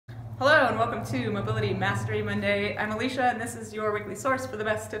Hello and welcome to Mobility Mastery Monday. I'm Alicia and this is your weekly source for the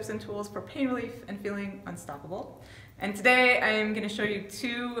best tips and tools for pain relief and feeling unstoppable. And today I am going to show you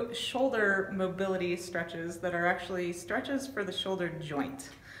two shoulder mobility stretches that are actually stretches for the shoulder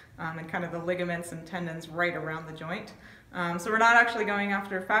joint and kind of the ligaments and tendons right around the joint. So we're not actually going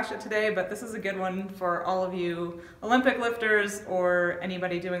after fascia today, but this is a good one for all of you Olympic lifters or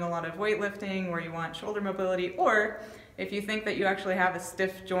anybody doing a lot of weightlifting where you want shoulder mobility, or if you think that you actually have a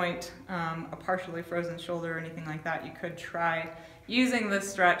stiff joint, a partially frozen shoulder or anything like that, you could try using this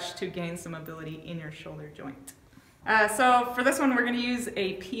stretch to gain some mobility in your shoulder joint. So for this one, we're going to use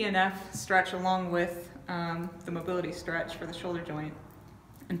a PNF stretch along with the mobility stretch for the shoulder joint.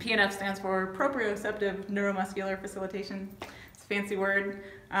 And PNF stands for proprioceptive neuromuscular facilitation. It's a fancy word,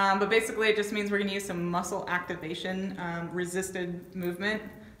 but basically it just means we're going to use some muscle activation, resisted movement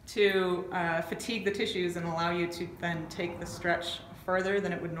to fatigue the tissues and allow you to then take the stretch further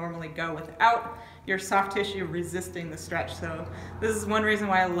than it would normally go without your soft tissue resisting the stretch. So this is one reason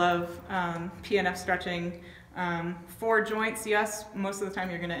why I love PNF stretching. For joints, yes, most of the time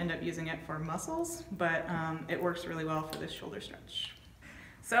you're going to end up using it for muscles, but it works really well for this shoulder stretch.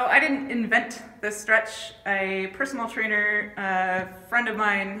 So I didn't invent this stretch. A personal trainer, a friend of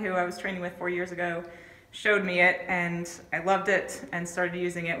mine who I was training with 4 years ago, showed me it and I loved it and started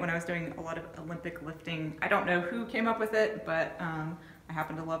using it when I was doing a lot of Olympic lifting. I don't know who came up with it, but I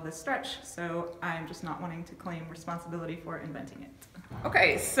happen to love this stretch, so I'm just not wanting to claim responsibility for inventing it.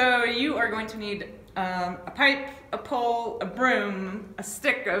 Okay, so you are going to need a pipe, a pole, a broom, a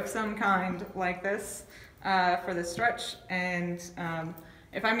stick of some kind like this for this stretch. And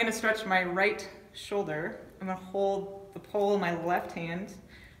if I'm going to stretch my right shoulder, I'm going to hold the pole in my left hand,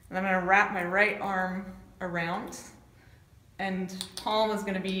 and I'm going to wrap my right arm around, and palm is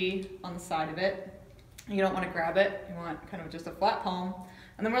going to be on the side of it. You don't want to grab it, you want kind of just a flat palm.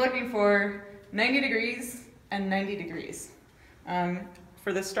 And then we're looking for 90 degrees and 90 degrees.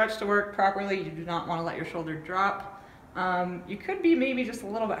 For this stretch to work properly, you do not want to let your shoulder drop. You could be maybe just a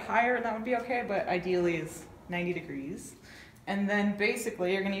little bit higher and that would be okay, but ideally is 90 degrees. And then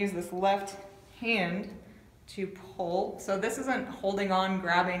basically you're going to use this left hand to pull. So this isn't holding on,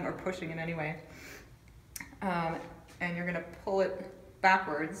 grabbing, or pushing in any way. And you're going to pull it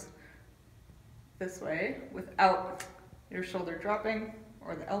backwards this way without your shoulder dropping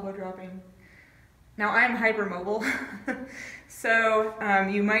or the elbow dropping. Now I am hypermobile, so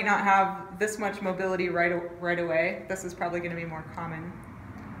you might not have this much mobility right away. This is probably going to be more common.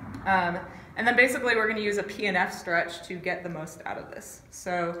 And then basically we're going to use a PNF stretch to get the most out of this.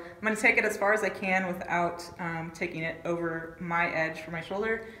 So I'm going to take it as far as I can without taking it over my edge for my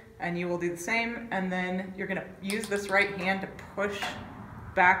shoulder, and you will do the same. And then you're going to use this right hand to push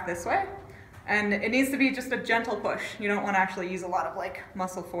back this way. And it needs to be just a gentle push. You don't want to actually use a lot of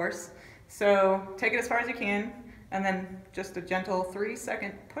muscle force. So take it as far as you can, and then just a gentle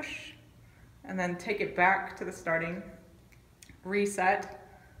 3-second push, and then take it back to the starting, reset,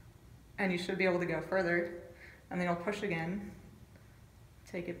 and you should be able to go further. And then you'll push again,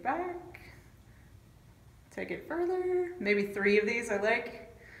 take it back, take it further, maybe 3 of these I like.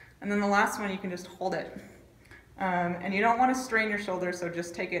 And then the last one you can just hold it. And you don't want to strain your shoulder, so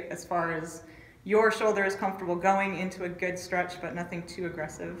just take it as far as your shoulder is comfortable going into a good stretch, but nothing too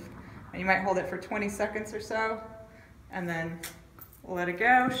aggressive. And you might hold it for 20 seconds or so, and then let it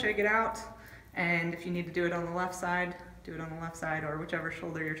go, shake it out. And if you need to do it on the left side, do it on the left side or whichever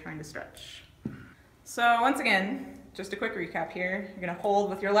shoulder you're trying to stretch. So once again, just a quick recap here. You're going to hold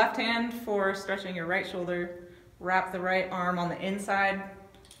with your left hand for stretching your right shoulder, wrap the right arm on the inside,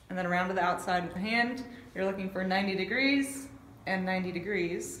 and then around to the outside with the hand. You're looking for 90 degrees and 90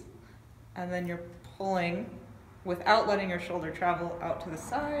 degrees. And then you're pulling without letting your shoulder travel out to the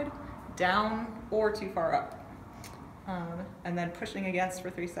side, down, or too far up. And then pushing against for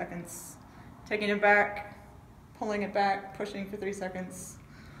 3 seconds, taking it back, pulling it back, pushing for 3 seconds,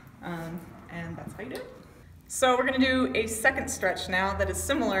 and that's how you do it. So we're going to do a second stretch now that is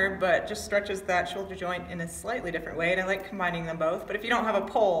similar, but just stretches that shoulder joint in a slightly different way, and I like combining them both. But if you don't have a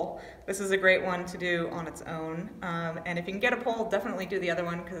pole, this is a great one to do on its own. And if you can get a pole, definitely do the other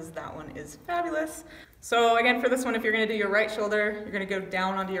one because that one is fabulous. So again, for this one, if you're going to do your right shoulder, you're going to go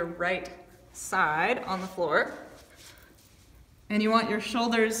down onto your right side on the floor. And you want your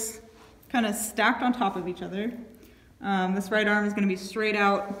shoulders kind of stacked on top of each other. This right arm is going to be straight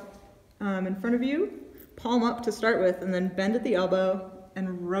out in front of you, palm up to start with, and then bend at the elbow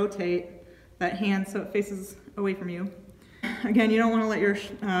and rotate that hand so it faces away from you. Again, you don't want to let your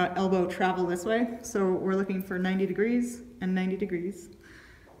elbow travel this way, so we're looking for 90 degrees and 90 degrees.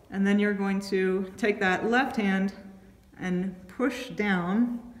 And then you're going to take that left hand and push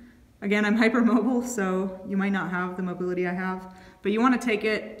down Again, I'm hypermobile, so you might not have the mobility I have, but you want to take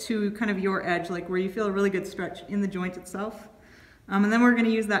it to kind of your edge, like where you feel a really good stretch in the joint itself. And then we're going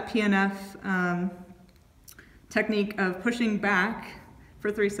to use that PNF technique of pushing back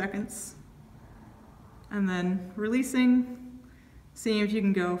for 3 seconds, and then releasing, seeing if you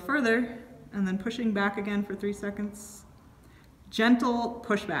can go further, and then pushing back again for 3 seconds. Gentle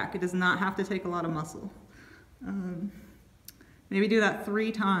pushback. It does not have to take a lot of muscle. Maybe do that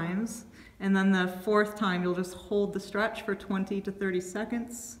 3 times, and then the 4th time you'll just hold the stretch for 20 to 30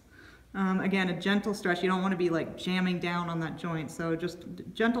 seconds. Again, a gentle stretch. You don't want to be like jamming down on that joint, so just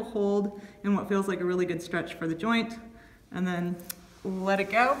gentle hold in what feels like a really good stretch for the joint, and then let it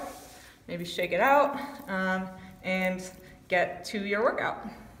go. Maybe shake it out, and get to your workout.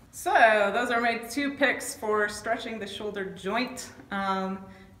 So those are my 2 picks for stretching the shoulder joint.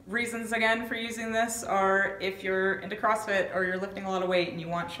 Reasons again for using this are if you're into CrossFit or you're lifting a lot of weight and you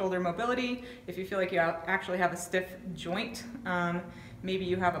want shoulder mobility, if you feel like you actually have a stiff joint, maybe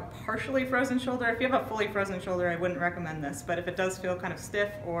you have a partially frozen shoulder. If you have a fully frozen shoulder, I wouldn't recommend this, but if it does feel kind of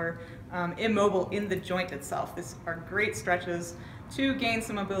stiff or immobile in the joint itself, these are great stretches to gain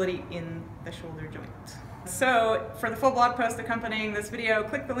some mobility in the shoulder joint. So for the full blog post accompanying this video,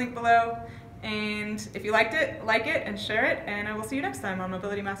 click the link below, and if you liked it, like it and share it, and I will see you next time on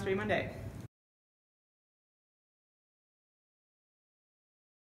Mobility Mastery Monday.